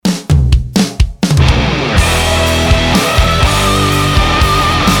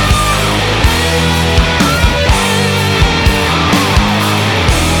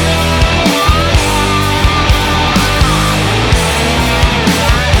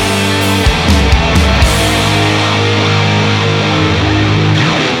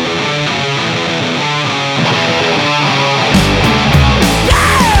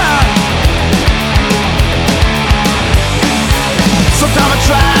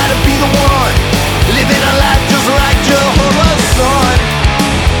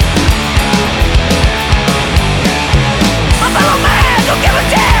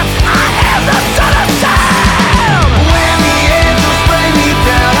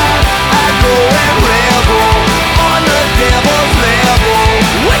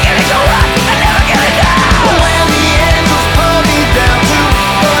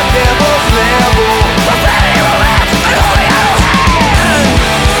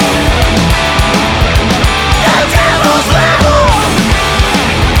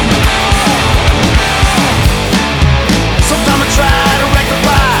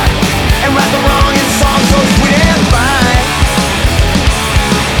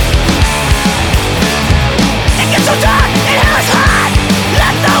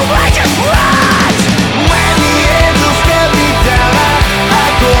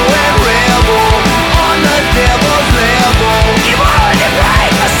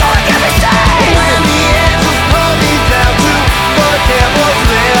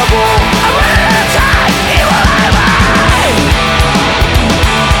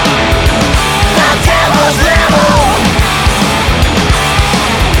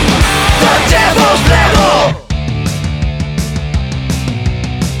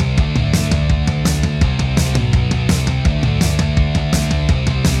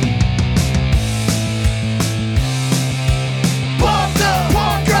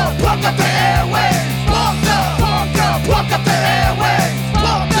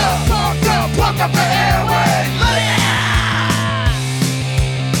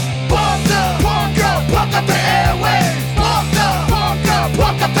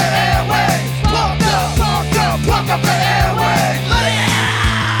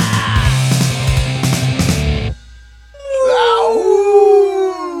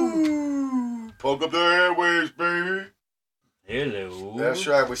That's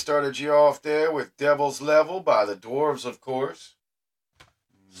right. We started you off there with Devil's Level by the Dwarves, of course.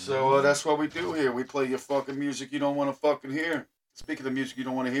 So that's what we do here. We play your fucking music you don't want to fucking hear. Speaking of music you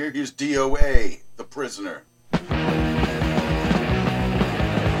don't want to hear, here's DOA, The Prisoner.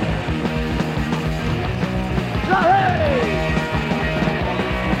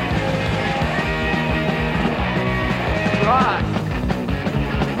 Right.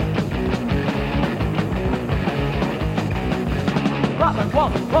 Rapping,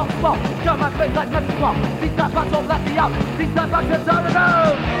 walk, show my face like Mr. Swamp. These that back don't let me out. These that back just on the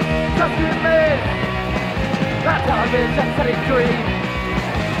road. Just you and me. That's how I've been just setting dream.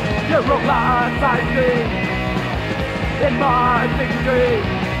 You roll alongside me. In my victory.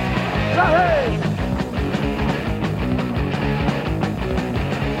 Hey!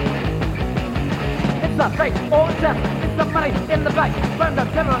 It's the fate or the death. It's the money in the bank. Burn the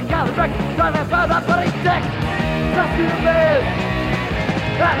dinner and gather wreck. Trying to burn that bloody dick. Just you and me.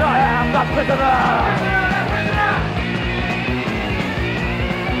 And I am the prisoner!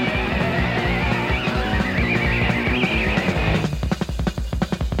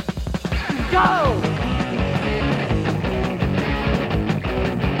 Go!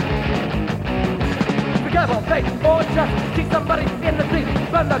 Forget about fate or just see somebody in the street.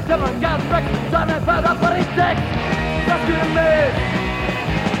 Burn the dinner and gas wreck. Trying to burn up bloody dick. Just you and me.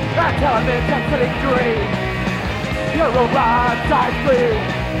 That's how I've been just dream. You're a right-side free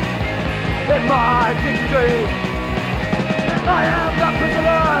in my victory. I am the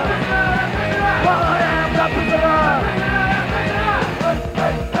prisoner. I am the prisoner. The prisoner.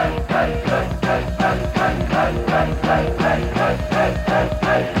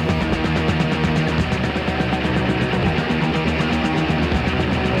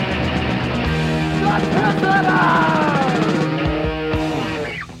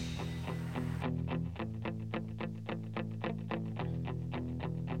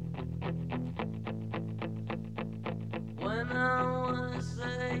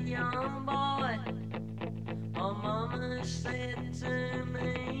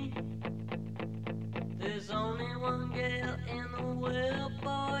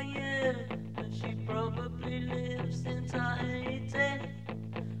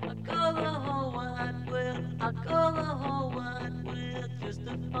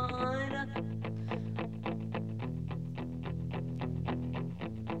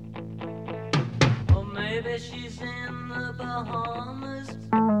 She's in the Bahamas,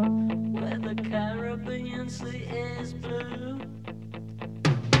 where the Caribbean sea is blue.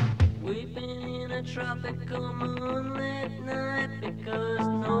 We've been in a tropical moonlit night because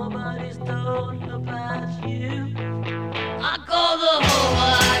nobody's told about you. I call the whole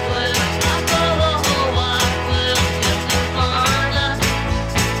wide world, I call the whole wide world just to find her.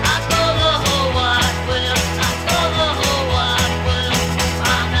 I call the whole wide world, I call the whole wide world to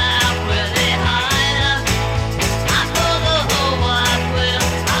find out where they hide her. I call the whole wide world,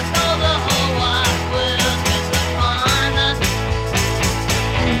 I call the whole wide world just to find her.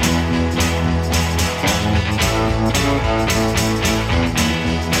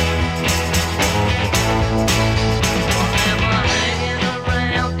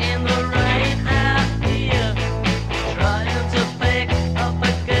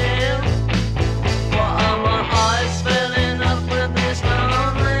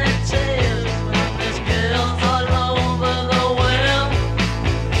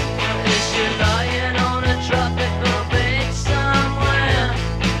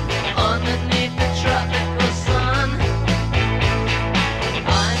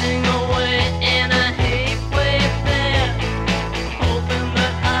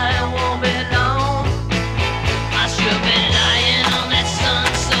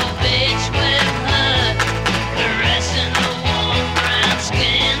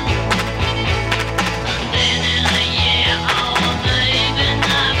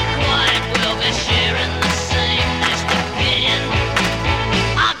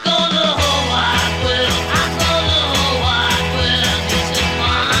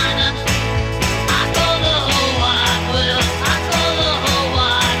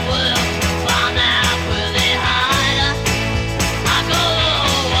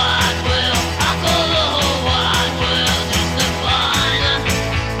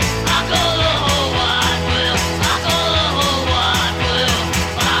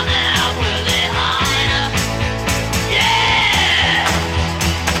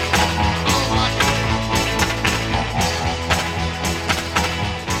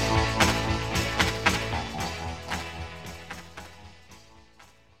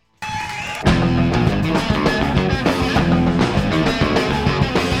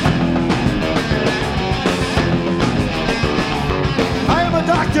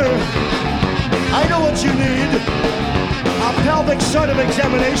 doctor. I know what you need. A pelvic sort of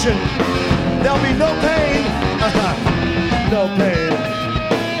examination. There'll be no pain. No pain.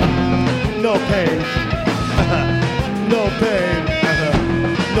 No pain. No pain.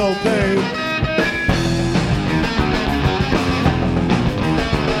 No pain.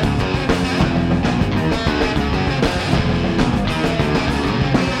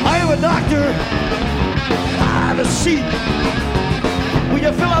 I am a doctor. Have a seat. Will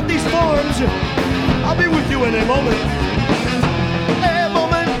you fill out these forms? I'll be with you in a moment. A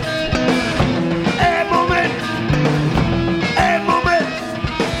moment. A moment. A moment.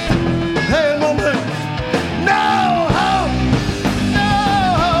 A moment. No! No!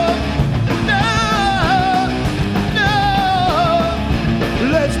 No! No!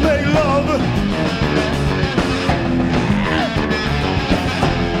 Let's make love.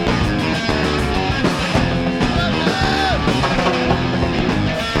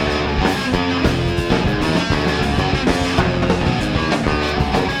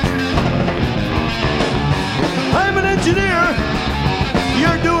 Engineer,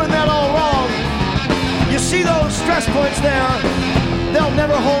 you're doing that all wrong. You see those stress points there? They'll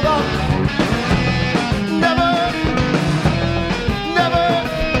never hold up. Never, never,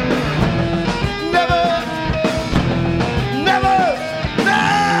 never, never, no,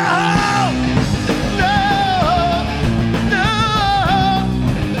 no, no,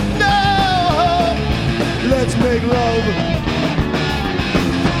 no. Let's make love.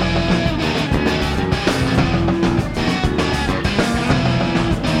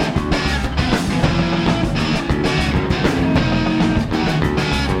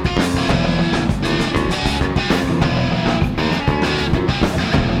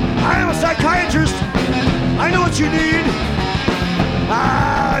 Psychiatrist, I know what you need.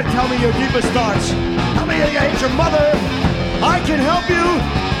 Tell me your deepest thoughts. Tell me you hate your mother. I can help you.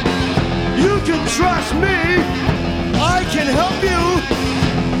 You can trust me. I can help you.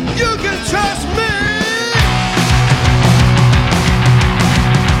 You can trust me.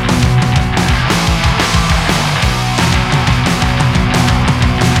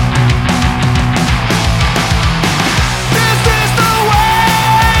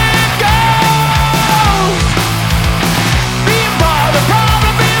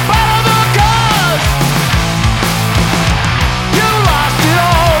 You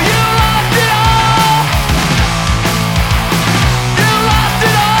lost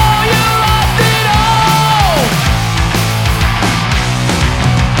it all, you lost it all.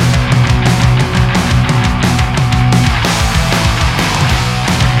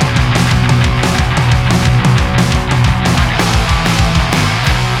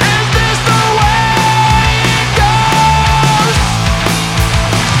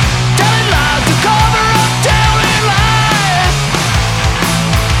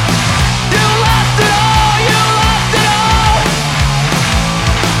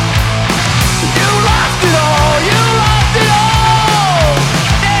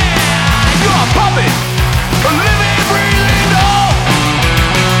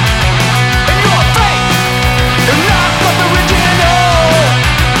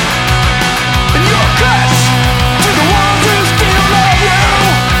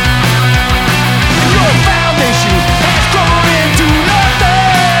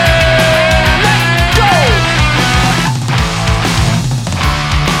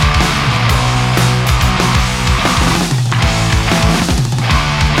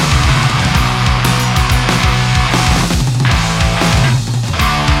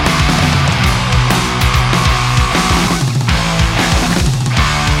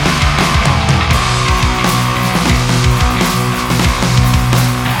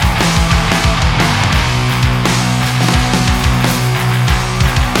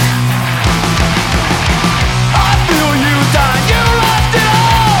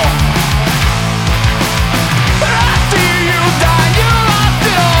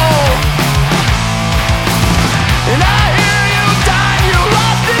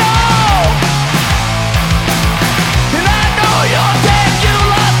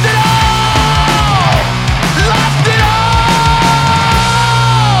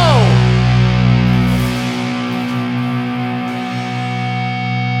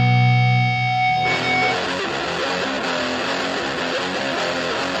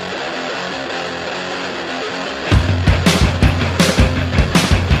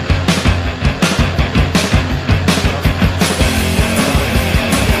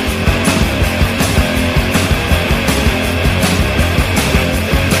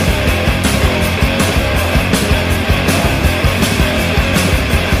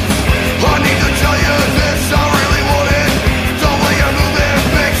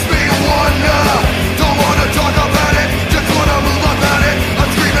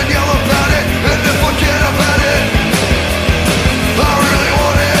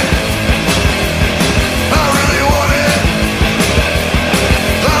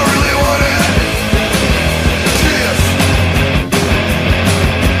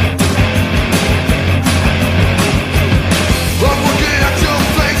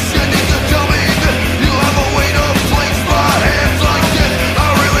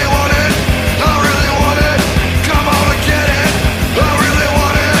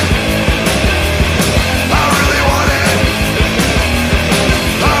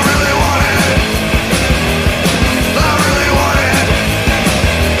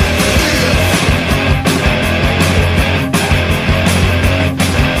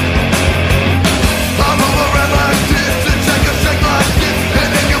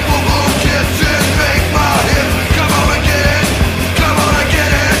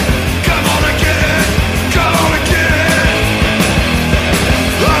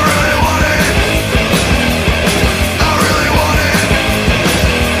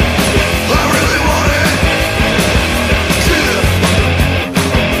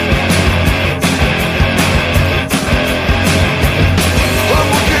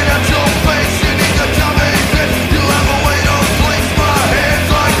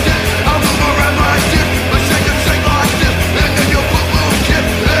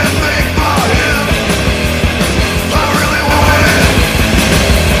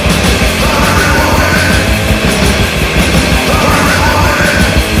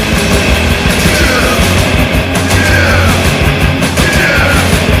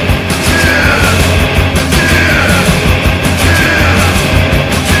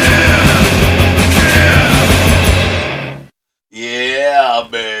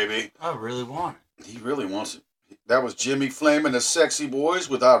 that was Jimmy Flame and the Sexy Boys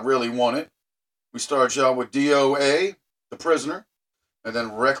with I Really Want It. We started y'all with DOA, The Prisoner, and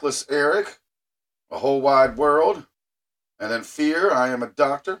then Reckless Eric, A Whole Wide World, and then Fear, I Am a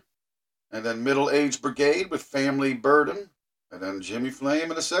Doctor, and then Middle Age Brigade with Family Burden, and then Jimmy Flame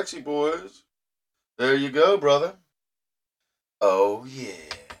and the Sexy Boys. There you go, brother. Oh, yeah.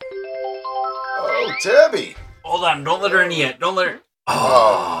 Oh, Debbie. Hold on, don't let her in yet. Don't let her.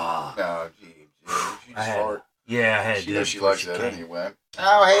 Oh, no, gee, she just fart. Yeah, I had She to. knows she likes that came. anyway.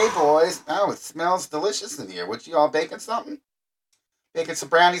 Oh, hey, boys. Oh, it smells delicious in here. What, you all baking something? Baking some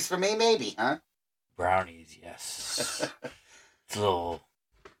brownies for me, maybe, huh? Brownies, yes. Still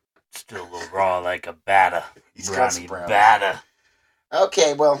a little raw like a batter. He's got some Brownie brownies. batter.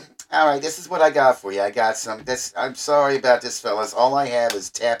 Okay, well, all right, this is what I got for you. I got some, I'm sorry about this, fellas. All I have is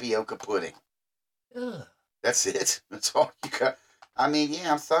tapioca pudding. Ugh. That's it. That's all you got. I mean,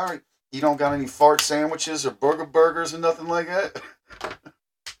 yeah, I'm sorry. You don't got any fart sandwiches or burgers or nothing like that?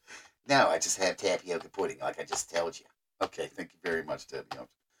 No, I just have tapioca pudding, like I just told you. Okay, thank you very much, Debbie.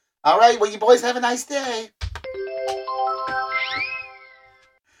 All right, well, you boys have a nice day.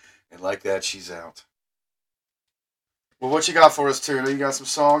 And like that, she's out. Well, what you got for us, Tuna? You got some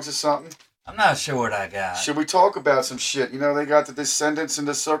songs or something? I'm not sure what I got. Should we talk about some shit? You know, they got the Descendants and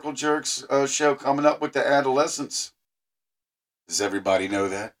the Circle Jerks show coming up with the Adolescents. Does everybody know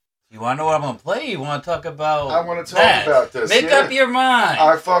that? You want to know what I'm going to play? You want to talk about I want to talk that? about this. Make up your mind.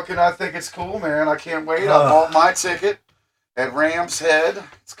 I think it's cool, man. I can't wait. I bought my ticket at Ram's Head.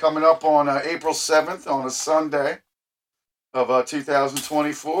 It's coming up on April 7th on a Sunday of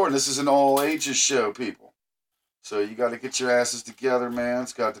 2024. And this is an all-ages show, people. So you got to get your asses together, man.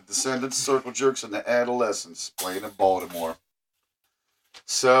 It's got the Descendants, Circle Jerks, and the Adolescents playing in Baltimore.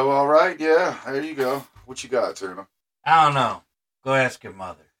 So, all right, yeah, there you go. What you got, Tuna? I don't know. Go ask your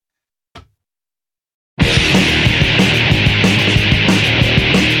mother.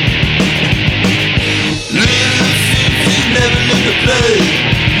 Never learned to play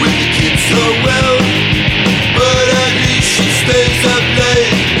with the kids so well, but at least she stays up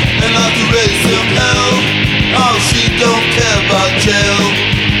late and I can raise some hell. Oh, she don't care about jail,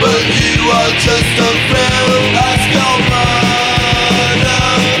 but you are just a friend. Ask your mother,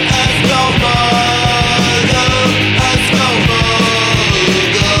 ask your mother, ask your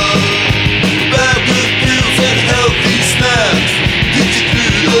mother. Bad with pills and healthy snacks, get you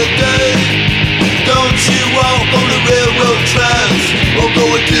through the day. Don't you walk on the railroad tracks or go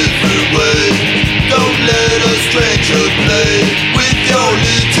a different way. Don't let a stranger play with your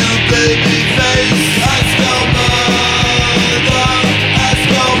little baby face. Ask your mother, ask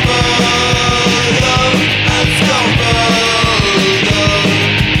your mother, ask your mother.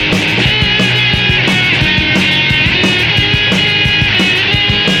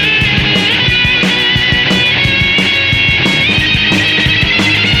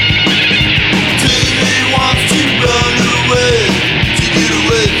 Timmy wants to run away, to get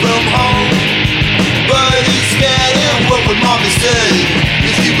away from home, but he's scared and what would mommy say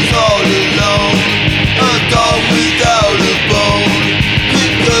if he was all alone? A dog without a bone.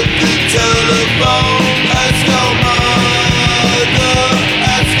 Pick up the telephone. Ask your mother,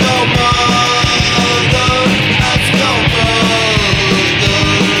 ask your mother, ask your mother.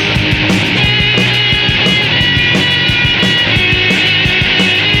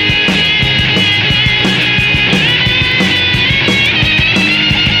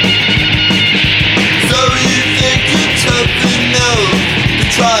 So you think you're tough enough to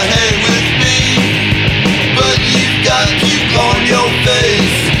try hang with me, but you've got puke on your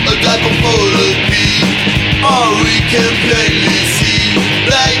face, a diaper full of pee. Or we can plainly see,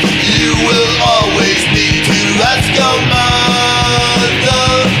 like you will always need to ask your mother,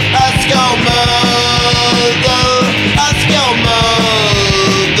 ask your mother, ask your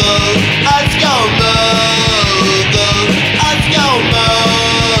mother, ask your mother, ask your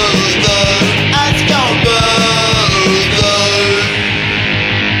mother, ask your mother.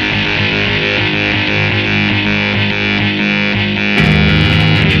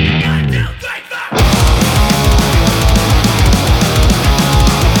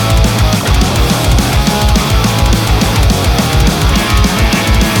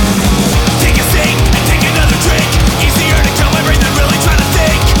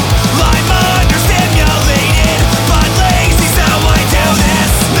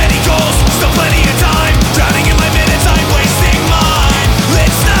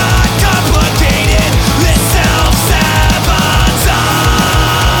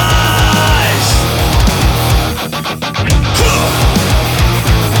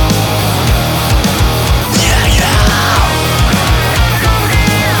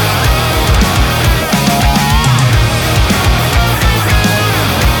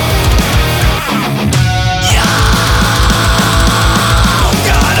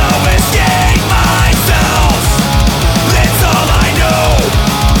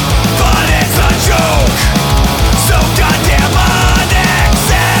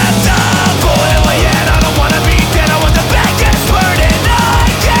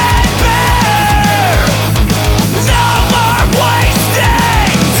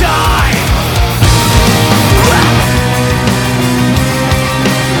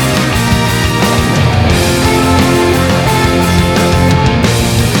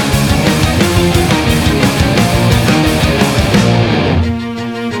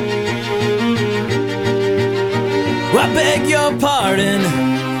 pardon.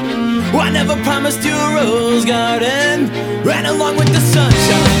 I never promised you a rose garden, ran along with the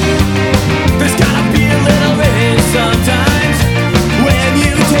sunshine. There's gotta be a little rain sometimes. When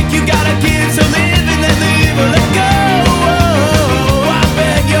you take, you gotta give. So live and then leave or let go. I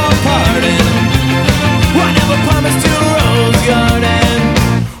beg your pardon. I never promised you a rose garden.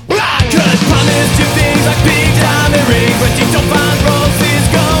 I could promise you things like big diamond rings, but you don't find roses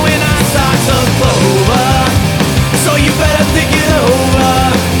going on stalks of clover. So you better think it over.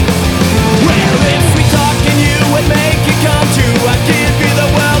 Well, if we talking, you would make it come true. I'd give you the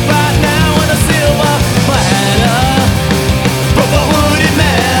world right now on a silver platter. But what would it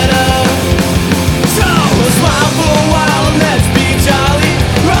matter? So smile for a while and let's be jolly.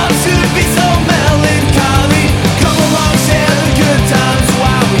 Love should be so melancholy. Come along, share the good times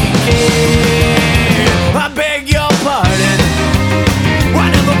while we can. I beg your pardon. I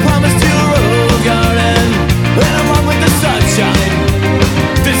never promised you a rose garden, and along with the sunshine,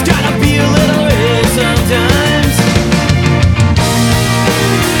 there's gotta be a little rain sometimes.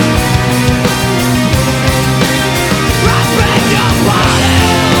 I beg your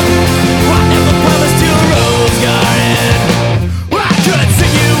pardon. I never promised you a rose garden. I could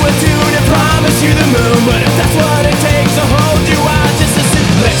sing you a tune and promise you the moon, but if that's what it takes to hold you, I'll just as soon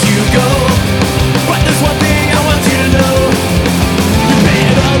let you go. But there's one thing I want you to know. You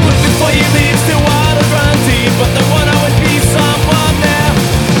better look before you leave, still waters run deep, but there won't always be someone there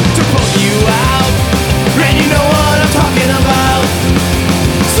to pull you out, and you know what I'm talking about.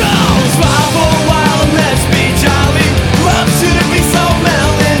 So smile for a while and let's be jolly. Love shouldn't be so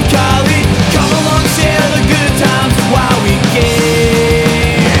melancholy. Come along, share the good times while we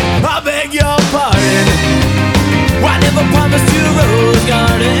can. I beg your pardon.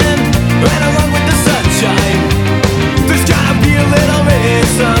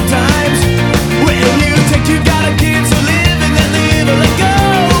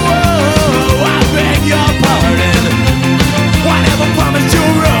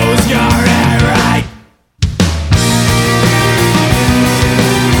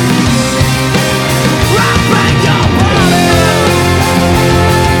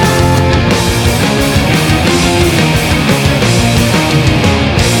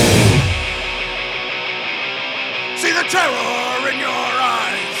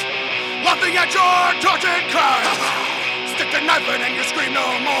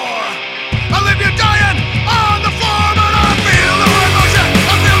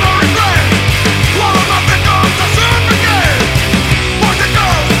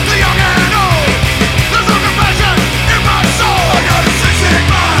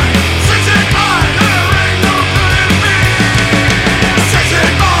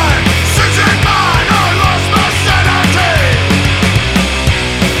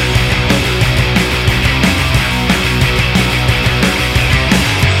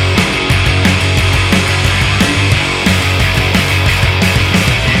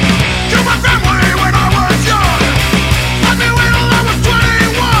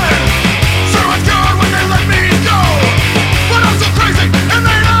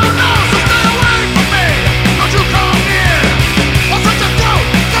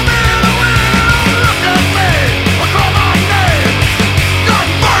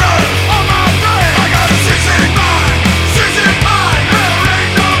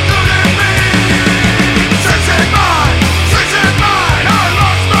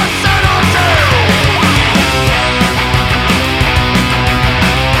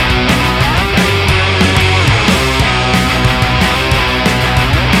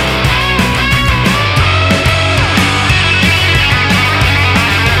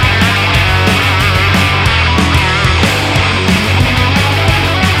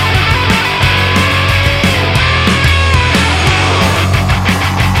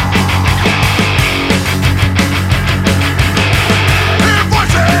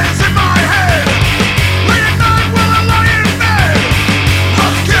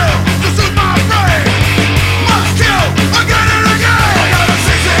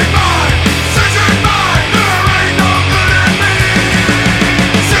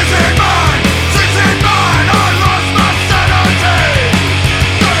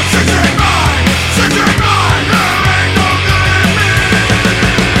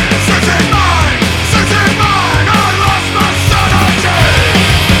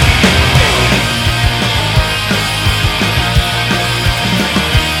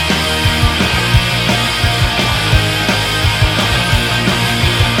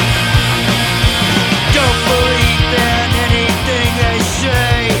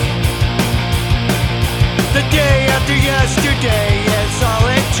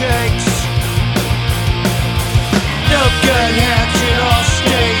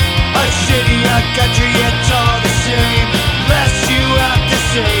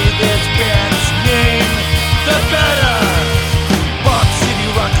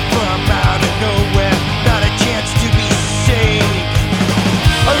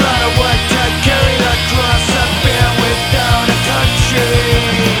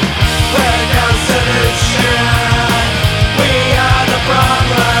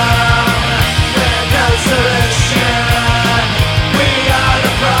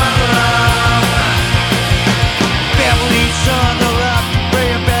 problem. Families on the left,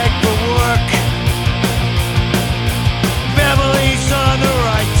 praying back for work. Families on the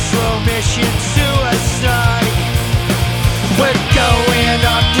right, slow mission suicide. We're going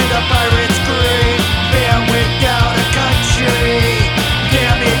up to the pirate's grave, man without a country.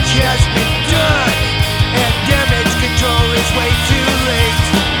 Damage has been done, and damage control is way too late.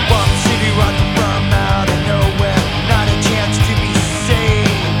 Bomb City rockin' from out of nowhere, not a chance to be saved.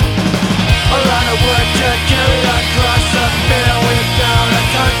 A lot of work to carry across the man without a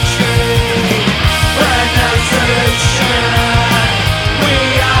country. And no solution, we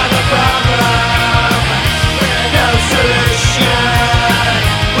are the problem. No solution,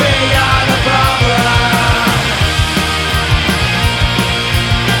 we are the problem.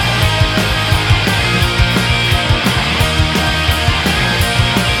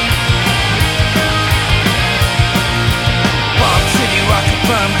 Bomb City rockin'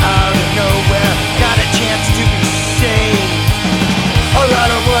 from out of nowhere, not a chance to be saved. A lot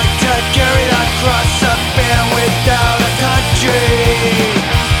of work to carry across a man without a country.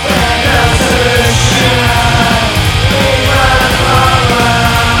 And no solution, we are the problem.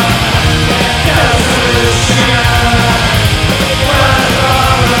 No solution, we are the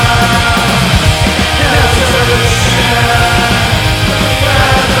problem. No solution, we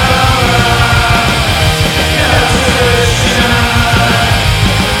are the problem. No solution,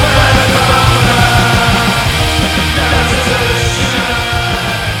 we are the problem. No solution.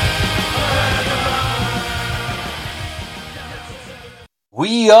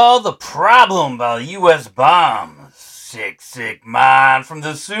 We Are the Problem by the U.S. Bomb. Sick, sick mind from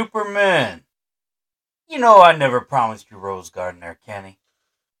the Supermen. You know I never promised you Rose Garden there, Kenny.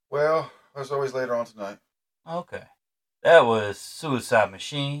 Well, there's always later on tonight. Okay. That was Suicide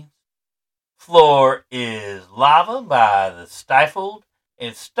Machines. Floor is Lava by the Stifled.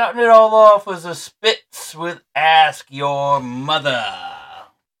 And starting it all off was the Spits with Ask Your Mother.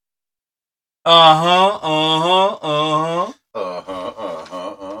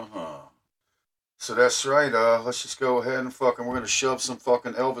 So that's right, let's just go ahead and we're gonna shove some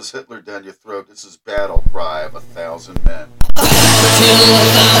fucking Elvis Hitler down your throat. This is Battle Cry of 1,000 Men. Kill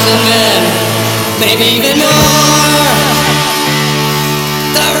 1,000 men, maybe even more.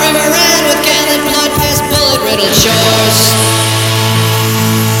 The river ran with gallant blood past bullet-riddled shores.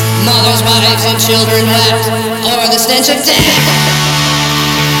 Mothers, wives, and children wept o'er the stench of death.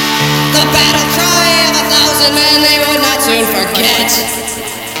 The battle cry of 1,000 men they would not soon forget.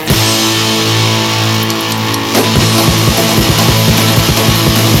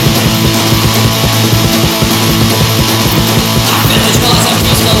 Our village was a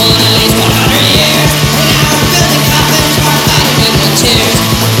peaceful one at least 100 years. And now we're building coffins for 1,000 men with tears.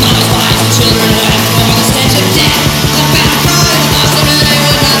 Mothers, wives, and children wept o'er the stench of death. The battle cry of 1,000 men they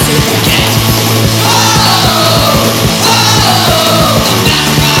would not soon forget. Oh, oh, the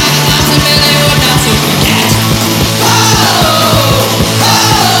battle cry of 1,000 men they would not soon forget. Oh, oh, the battle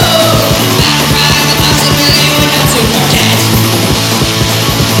cry of 1,000 men they would not soon forget.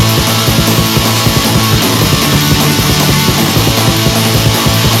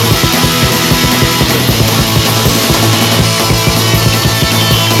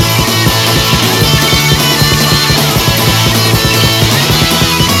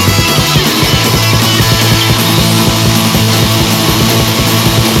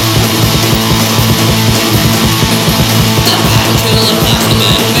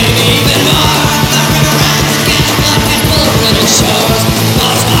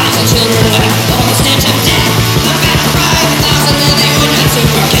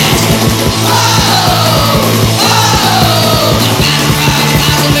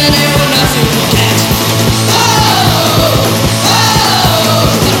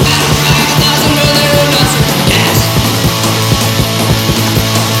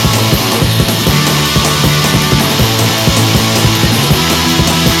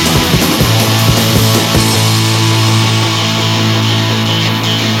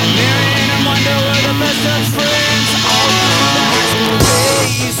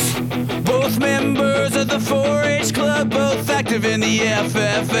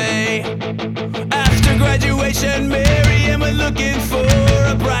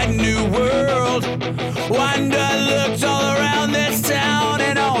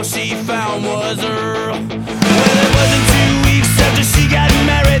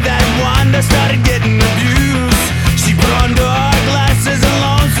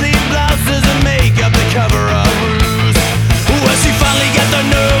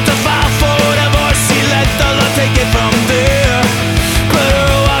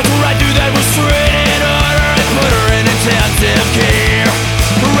 Intensive care.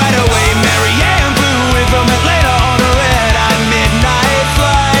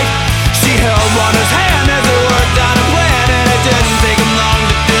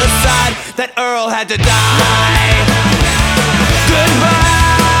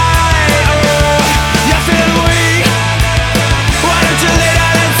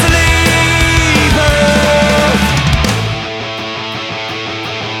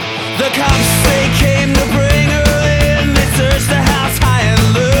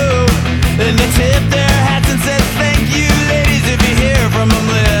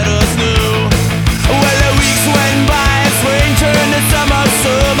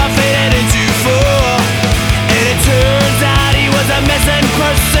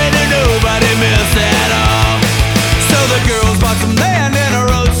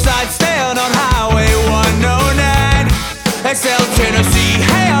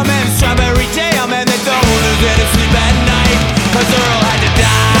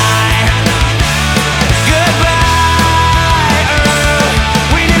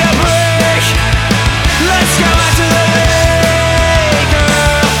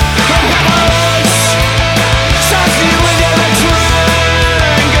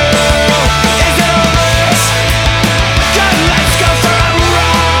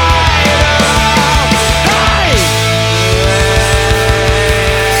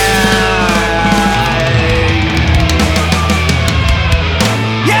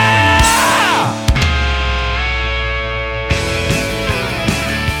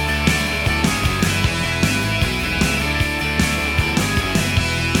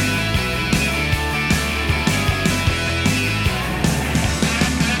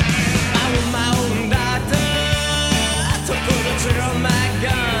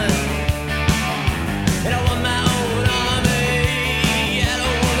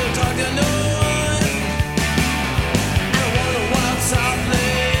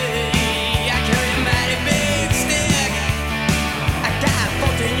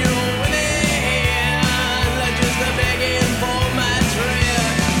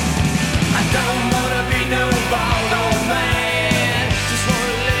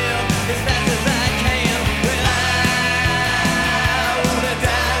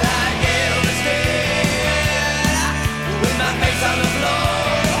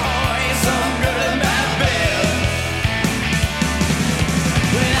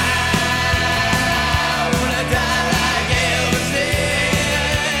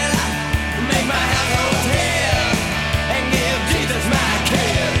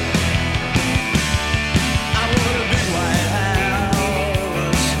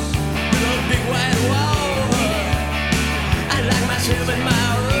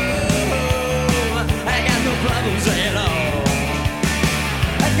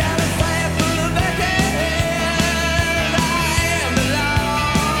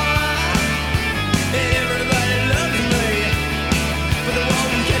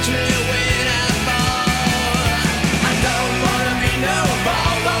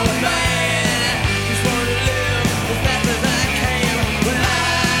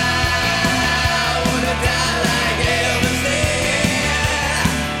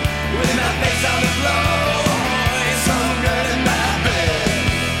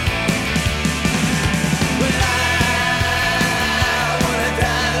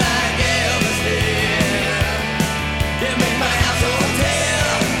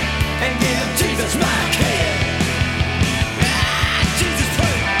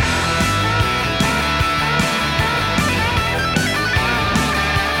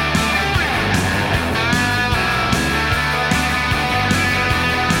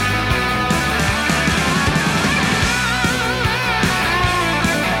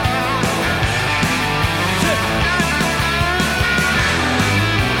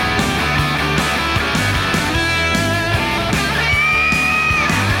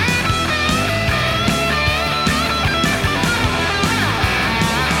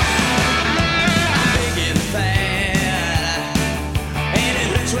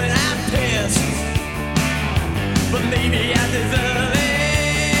 Maybe I deserve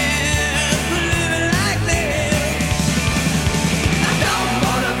it for living like this. I don't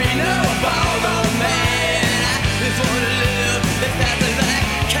wanna be no borrowed man. I just wanna live as fast as I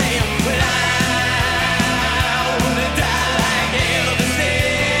can. But I wanna die like Elvis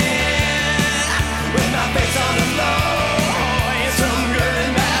did, with my face on the floor and some girl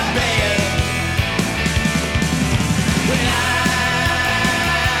in my bed. When I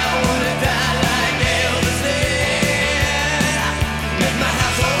wanna die like Elvis did, make my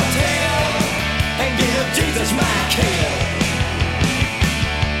house a hotel and give Jesus my care.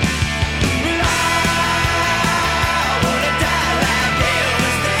 When I wanna die like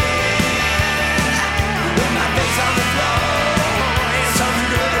Elvis did, with my face on the floor and some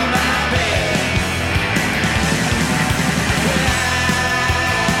girl in my bed. When I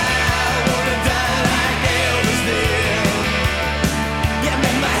wanna die like Elvis did, yeah,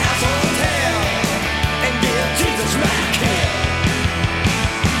 make my house a hotel and give Jesus my care.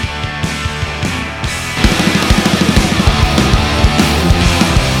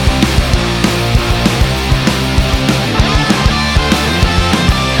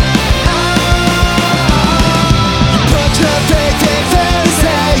 Put your faith in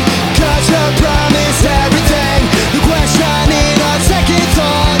fantasy, 'cause you promised everything. The questioning on second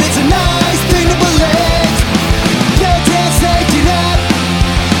thought, it's a nice thing to believe. Built-in safety net,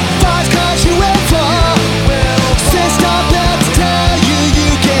 fires cause you in for. System built to tell you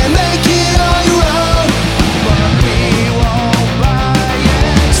you can make it on your own. But we won't buy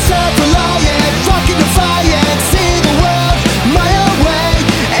it. Self-reliant, fucking defiant, see the world my own way.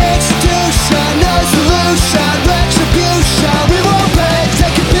 Institution, no solution, retribution. We won't break,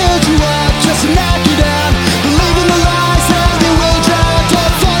 they can build you up just to knock you down. Believe in the lies and you will drown.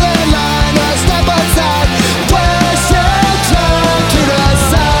 Don't fall in line or step outside. There's still time to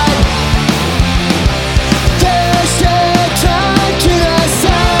decide. There's still time to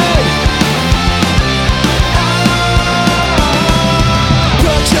decide.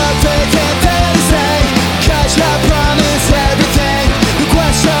 Put your faith in fantasy, 'cause you promise everything. The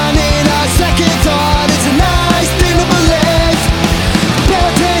questioning on second thought, it's a nice thing to believe.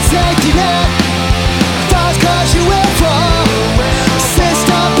 Built-in safety net, fires cause you in for.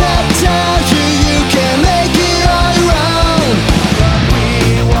 System that tell you you can make it on your own. We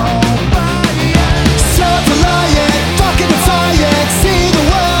won't buy it. Self-reliant, fucking defiant, see the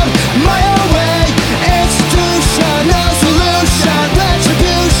world my own way. Institution, no solution,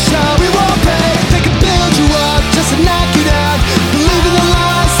 retribution. We won't break, they can build you up just to knock you down. Believe in the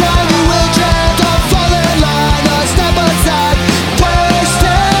lies and you will drown. Don't fall in line or step aside. There's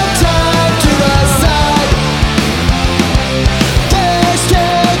still time to decide. There's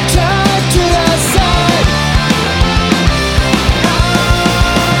still time to decide.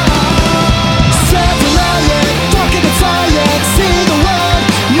 Self-reliant, fucking defiant, see the world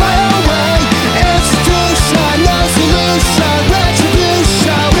my own way. Institution, no solution,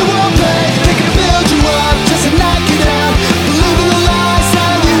 retribution. We won't break, they can build you up just to knock you down. Believe in the lies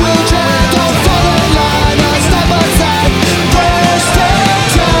and you will drown. Don't fall in line or step aside. There's still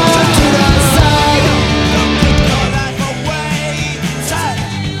time to decide. Don't take your life away. Time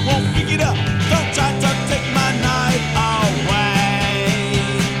won't pick it up. Don't try to take my night away.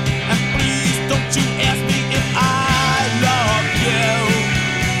 And please don't you ask me if I love you.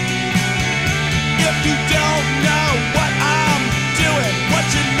 If you don't know what I'm doing, what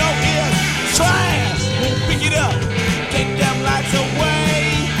you know is trash won't pick it up. Take them lights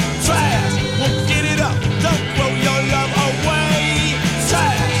away. Trash won't get it up. Don't throw your love away.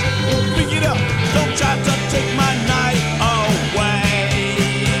 Trash won't pick it up. Don't try to take my night away.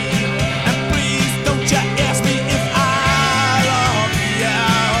 And please don't you ask me if I love you.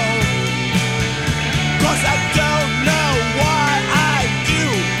 'Cause I don't know why I do.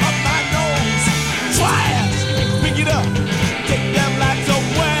 Up my nose. Trash won't pick it up. Take them lights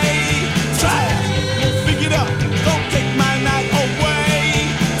away. Trash won't pick it up. Don't take my night away.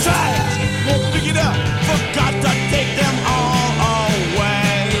 Trash won't pick it up. Forgot to take them all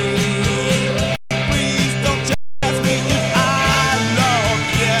away. Please don't you ask me if I love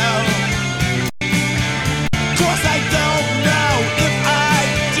you. 'Cause I don't know if I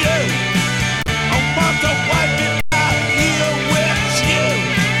do. I want to wipe it out here with you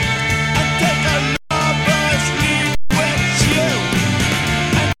and take a lover's leave with you.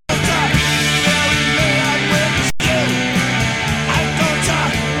 And don't talk very loud with you. I don't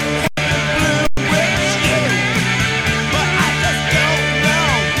talk heavy blue with you. But I just don't know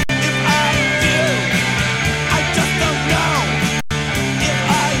if I do. I just don't know if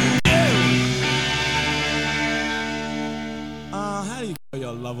I do. How do you call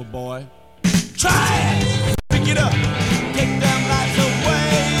your lover boy? Try it! pick it up, take them lights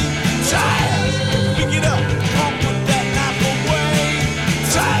away. Trash, pick it up, won't put that knife away.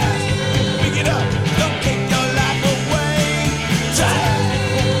 Trash, pick it up, don't take your life away.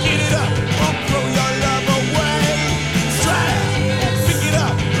 Trash, get it up, won't throw your love away. Trash, pick it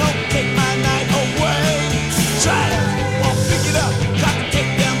up, don't take my night away. Trash, won't pick it up, got to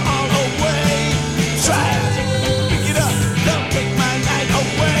take them all away. Trash, pick it up, don't take my night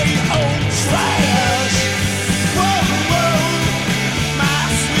away. Oh, trash. Whoa, whoa, my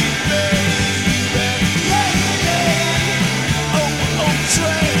sweet baby. Lady. Oh, oh,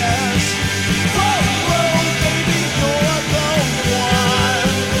 trash. Whoa, whoa, baby, you're the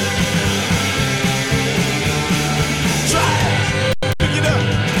one. Trash, pick it up,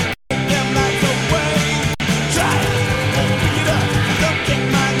 take them lights away. Trash, pick it up, don't take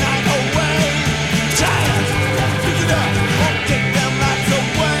my night away. Trash, pick it up, won't take them lights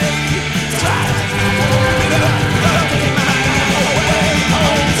away. Trash, pick it up, don't take my night away.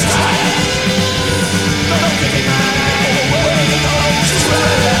 Oh, trash, don't take my night away. Oh,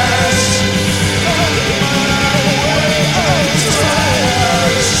 trash, don't take my night away. Oh,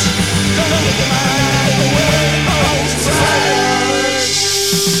 trash, don't take my night away. Oh, trash.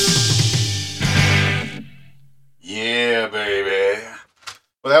 Yeah, baby.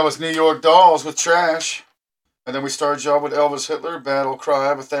 Well, that was New York Dolls with Trash. And then we started y'all with Elvis Hitler, Battle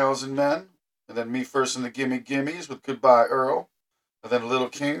Cry of 1,000 Men. And then Me First and the Gimme Gimmies with Goodbye Earl. And then Little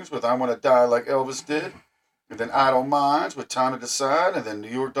Kings with I Want to Die Like Elvis Did. And then Idle Minds with Time to Decide. And then New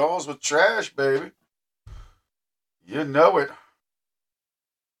York Dolls with Trash, baby. You know it.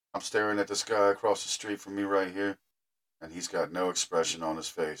 I'm staring at this guy across the street from me right here. And he's got no expression on his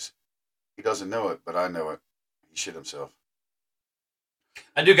face. He doesn't know it, but I know it. He shit himself.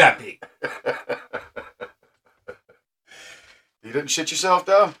 I do got pee. You didn't shit yourself,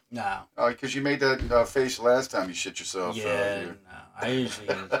 though? No. Oh, because you made that face last time you shit yourself. Yeah, no. I usually...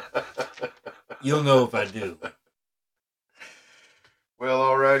 You'll know if I do. Well,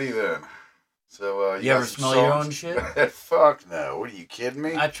 alrighty then. So, You ever smell your own shit? Fuck no. What, are you kidding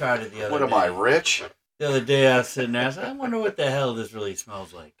me? I tried it the other What day. am I, rich? The other day I was sitting there, I said, I wonder what the hell this really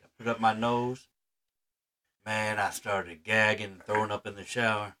smells like. I put up my nose. Man, I started gagging and throwing up in the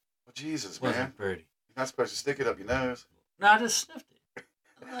shower. Well, Jesus, It wasn't man. pretty. You're not supposed to stick it up your nose. No, I just sniffed it.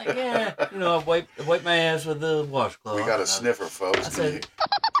 I'm like, yeah. You know, I wiped my ass with the washcloth. We got a sniffer, folks. I said,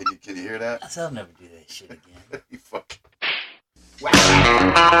 Can you hear that? I said, I'll never do that shit again. You fuck. Wow.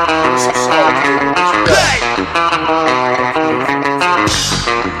 Some salt, dude.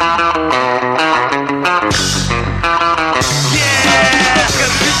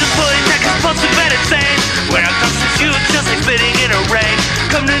 What you When I come to you, just like spitting in a rain.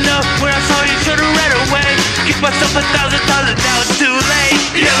 Come to know when I saw you, should've ran away. Kick myself 1,000 times and now it's too late.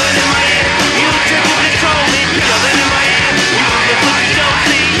 Yelling in my ear, you attempt to control me. Yelling in my ear, you get what you don't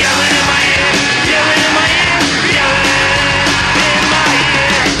see. Yelling in my ear, yelling in my ear, yelling in my ear.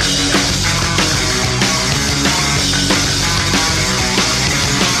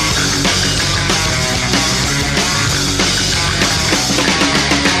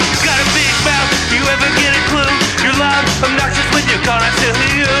 Got a big mouth, you ever get a clue? You're loud, obnoxious with your call, I still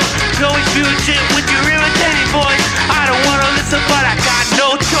hear you. Always spewing shit with your irritating voice. I don't wanna listen, but I got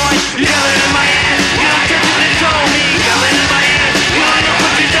no choice. Yelling in my ear, you don't get to control me. Yelling in my ear, you don't know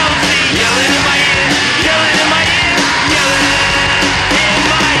what you don't see. Yelling in my ear, yelling in my ear, yelling in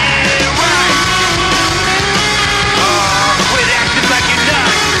my ear. Right? Quit acting like you're not.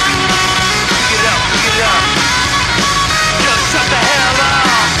 Pick it up, pick it up. Just shut the hell up.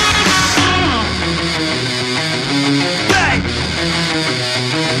 Bang!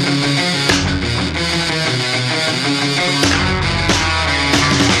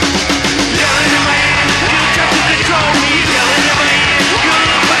 Yelling in my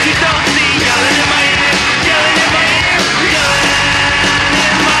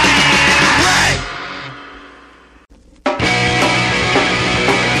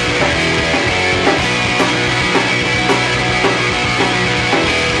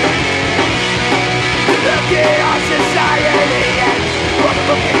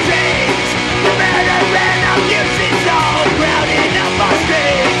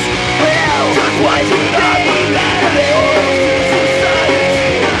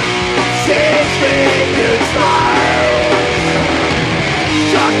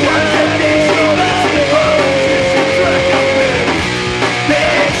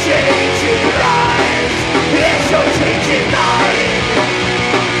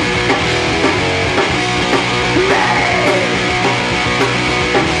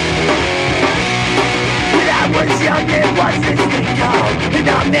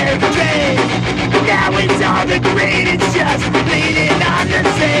in their grave. Now it's all the green, it's just bleeding on the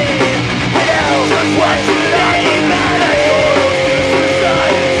same. Hell, what should I imagine?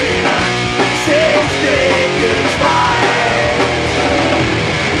 Since they goodbye.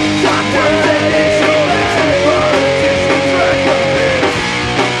 Doctors and insurance and politicians recommend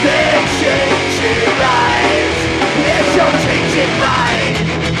they're changing lives. They're sure changing lives.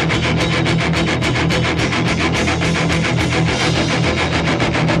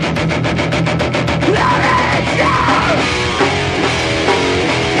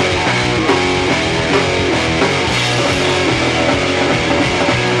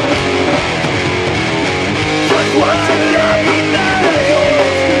 What's a name that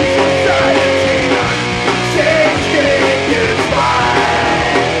goes to society? Changing goodbye.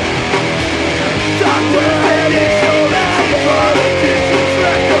 Doctors and insurance politicians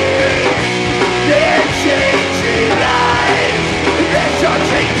recommend they're changing lives. They're sure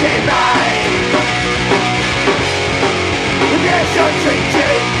changing lives. They're sure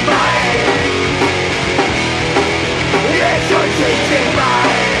changing lives. They're sure changing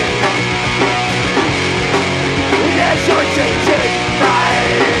lives. There's your changing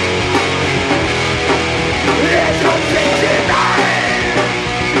mind. There's your changing mind.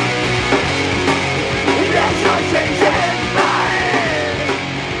 There's your changing mind.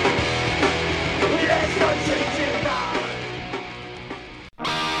 There's your changing mind.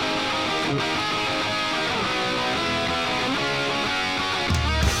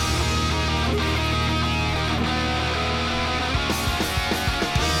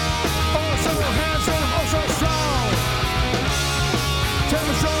 Oh, so handsome, oh, so strong. Tell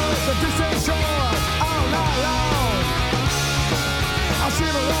the shores, the distant shore, all night long. I see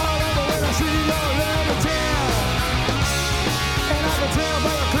the Lord over when I see your little tail. And I can tell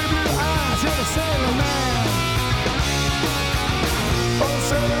by the clear blue eyes you're the Sailor Man. Oh,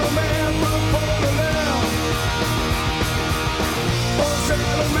 Sailor Man, from Port of Lamb. Oh,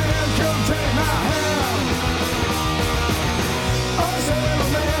 Sailor Man, come take my hand. Oh, Sailor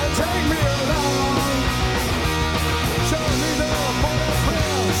Man, take me along. Show me the border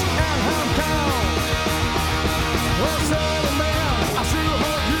prince and Hong Kong. Oh, Sailor Man, I sure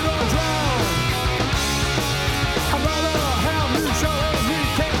hope you don't drown. I'd rather have you show me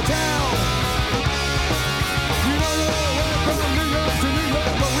Cape Town. You know you're away from New York to New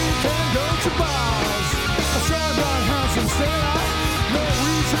York, but we can go to bars. A strong, handsome sailor,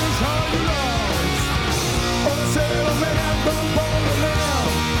 Norwegians call you lost. Oh, Sailor Man, from Port of Lamb.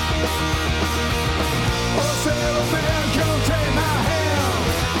 Oh, Sailor Man, come take my hand.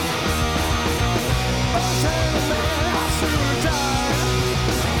 Oh, Sailor Man, I soon die.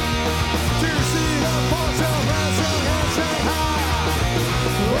 To see the ports of Ransom and Shanghai.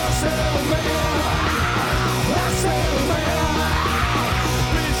 Oh, Sailor Man, oh, Sailor Man,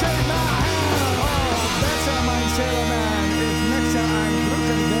 please take my hand. Oh, that's how my Sailor Man is next to ein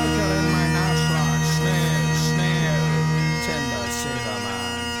Glutenwirker in mein Ausschlag. Schnell, schnell, tender Sailor Man.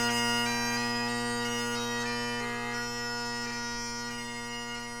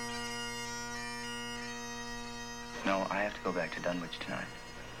 No, I have to go back to Dunwich tonight.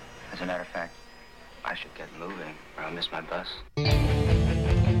 As a matter of fact, I should get moving or I'll miss my bus.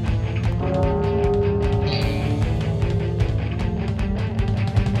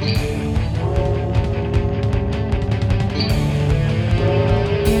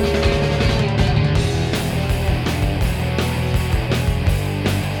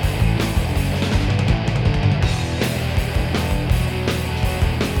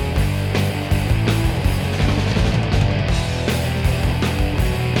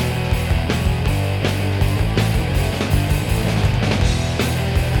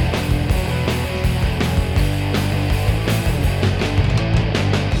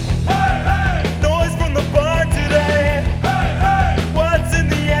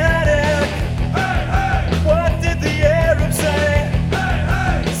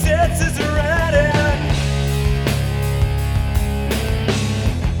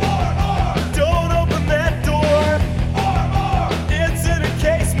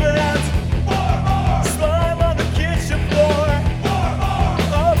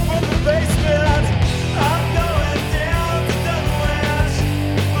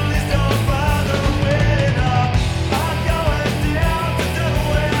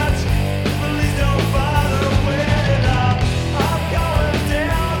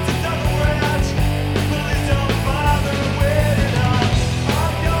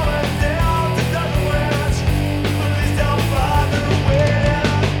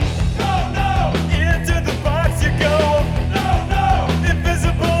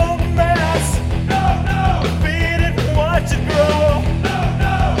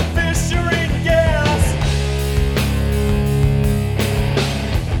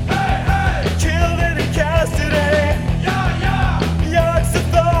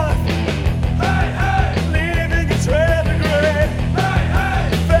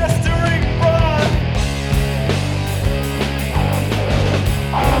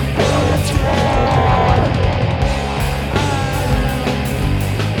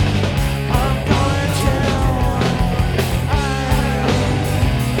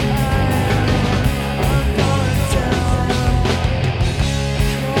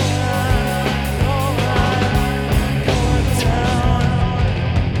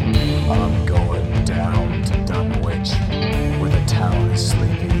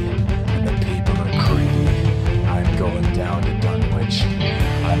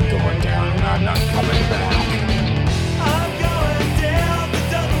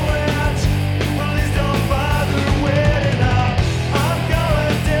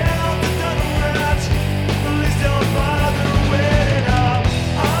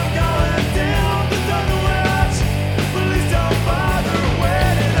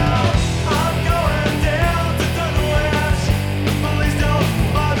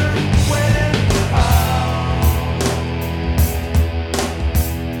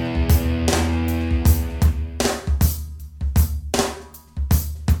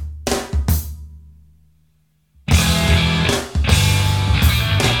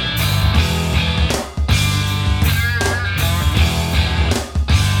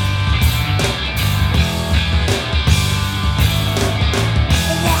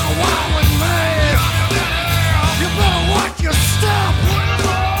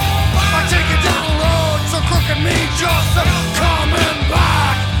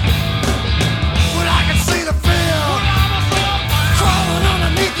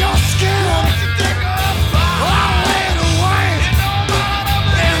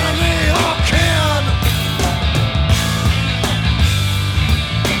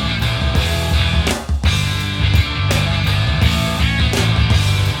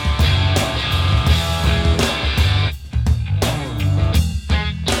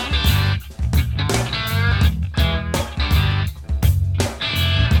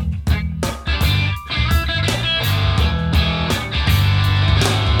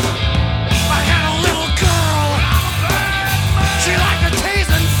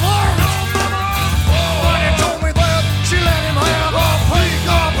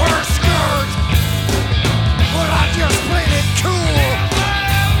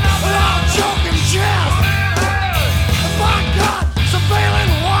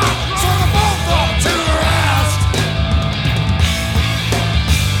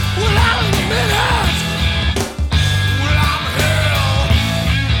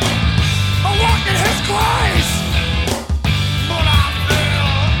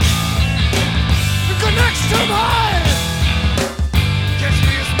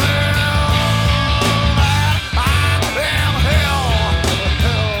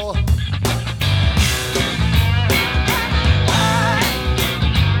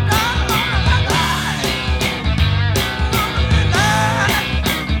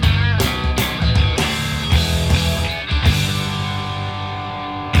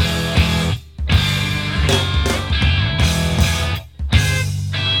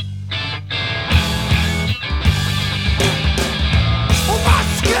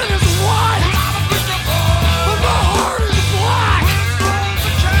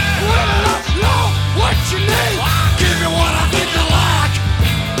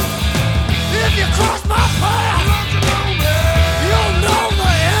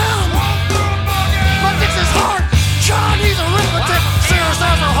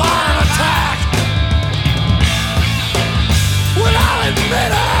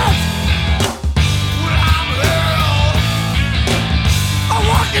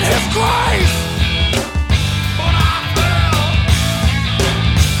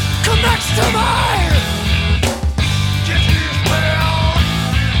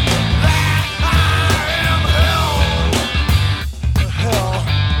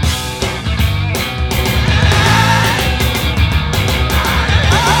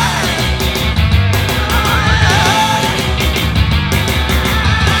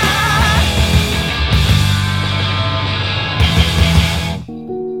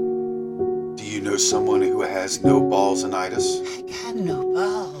 has no balls-initis? I got no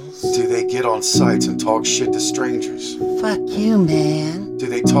balls. Do they get on sites and talk shit to strangers? Fuck you, man. Do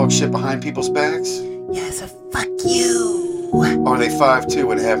they talk shit behind people's backs? Yeah, so fuck you. Are they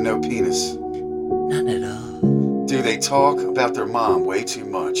 5'2" and have no penis? None at all. Do they talk about their mom way too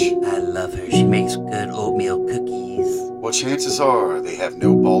much? I love her. She makes good oatmeal cookies. Well, chances are they have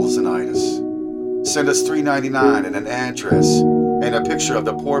no balls-initis. Send us $3.99 and an address and a picture of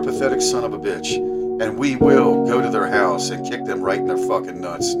the poor, pathetic son of a bitch, and we will go to their house and kick them right in their fucking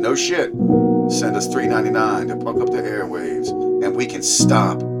nuts. No shit. Send us $3.99 to punk up the airwaves, and we can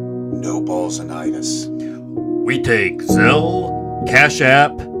stop no balls-initis. We take Zelle, Cash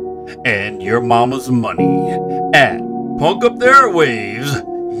App, and your mama's money at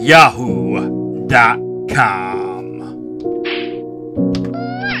punkuptheirawaves.yahoo.com.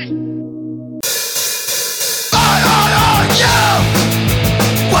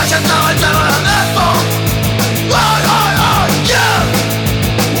 What you gonna do in that for?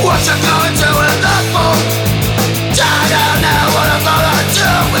 What you gonna do in that for? I don't know what I'm gonna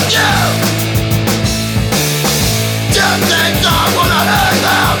do with you. You think I wanna hang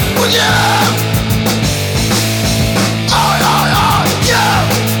out with you?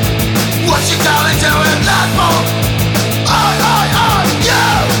 What you gonna do in that for?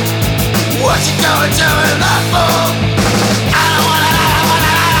 What you gonna do in that for? I don't wanna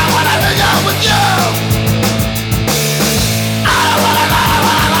hang out with you. I don't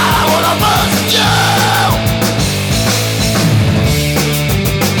wanna buzz with you.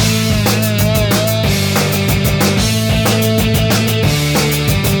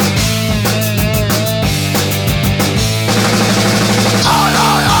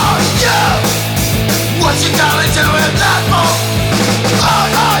 What you gonna do in that for?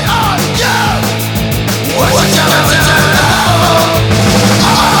 What you gonna do in that for?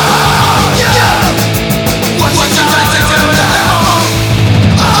 What you gonna do in that for?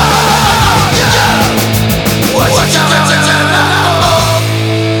 What you gonna do in that for?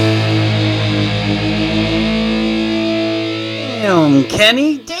 Damn,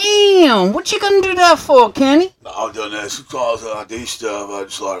 Kenny. Damn. What you gonna do that for, Kenny? I don't know. Sometimes when I do stuff,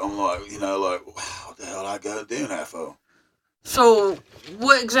 I'm like, wow, what the hell I gotta do that for? So,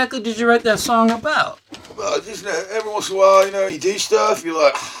 what exactly did you write that song about? Well, just every once in a while, you do stuff, you're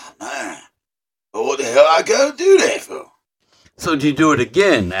like, man, what the hell I gotta do that for? So, did you do it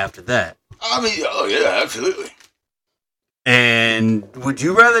again after that? I mean, oh yeah, absolutely. And would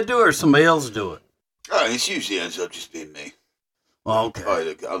you rather do it or somebody else do it? It usually ends up just being me.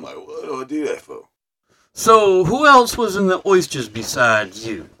 Okay. I'm like, what do I do that for? So, who else was in the Oysters besides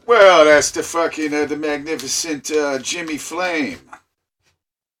you? Well, that's the fucking, the magnificent Jimmy Flame.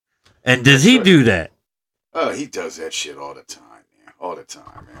 And does he do that? Oh, he does that shit all the time, man. All the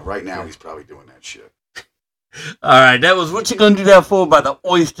time, man. Right now, he's probably doing that shit. All right, that was What You Gonna Do That For by the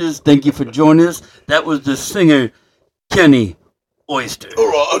Oysters. Thank you for joining us. That was the singer, Kenny Oyster. All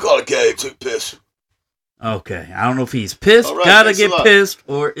right, I gotta go. Took piss. Okay, I don't know if he's pissed, All right, gotta thanks a get lot. pissed,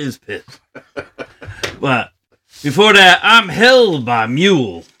 or is pissed. But before that, I'm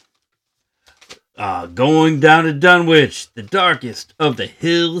Hell-Mule. Going down to Dunwich, the darkest of the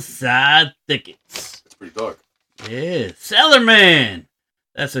Hillside Thickets. It's pretty dark. Yeah, Sailor Man.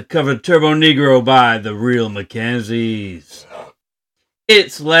 That's a cover of Turbo Negro by the Real Mckenzies.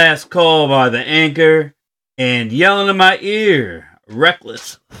 It's Last Call by the Anchor, and Yellin in My Ear,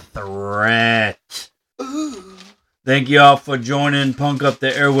 Reckless Threat. Thank you all for joining Punk Up the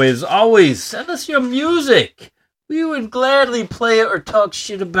Airwaves. Always send us your music. We would gladly play it or talk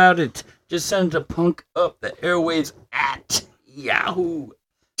shit about it. Just send it to Punk Up the Airwaves at yahoo.com.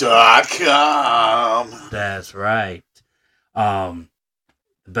 That's right. The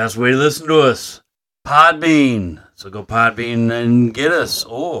best way to listen to us, Podbean. So go Podbean and get us,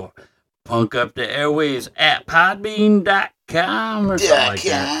 or Punk Up the Airwaves at podbean.com or something like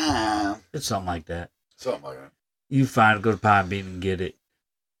that. It's something like that. Something like that. You find it, go to Podbean and get it.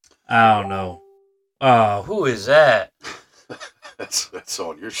 I don't know. Who is that? That's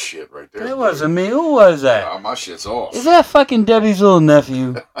on your shit right there. That wasn't me. Who was that? My shit's off. Is that fucking Debbie's little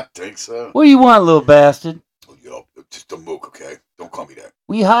nephew? I think so. What do you want, little bastard? Yo, just a mook, okay? Don't call me that.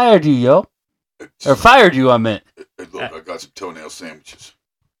 We hired you, yo. Or fired you, I meant. Hey, look, I got some toenail sandwiches.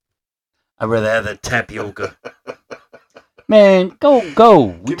 I'd rather have that tapioca. Man, go.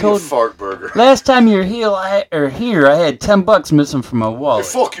 Give me a fart burger. Last time you were here, I had $10 missing from my Hey, wallet.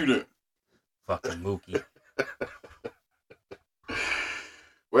 fuck you then. Fucking Mookie.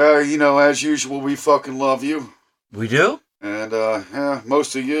 Well, as usual, we fucking love you. We do? And, yeah,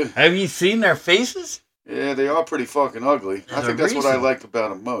 most of you. Have you seen their faces? Yeah, they are pretty fucking ugly. I think that's what I liked about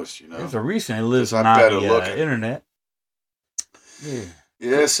them most, you know. There's a reason it lives I'm on better the looking. internet. Yeah.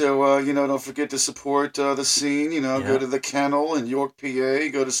 Yeah, so, you know, don't forget to support the scene. You know, go to the Kennel in York, PA.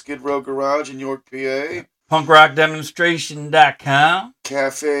 Go to Skid Row Garage in York, PA. PunkRockDemonstration.com.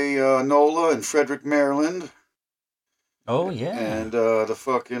 Cafe Nola in Frederick, Maryland. Oh, yeah. And the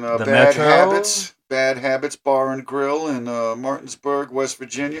fucking The Bad Metro. Habits. Bad Habits Bar and Grill in Martinsburg, West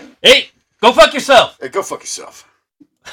Virginia. Hey, go fuck yourself. Hey, go fuck yourself.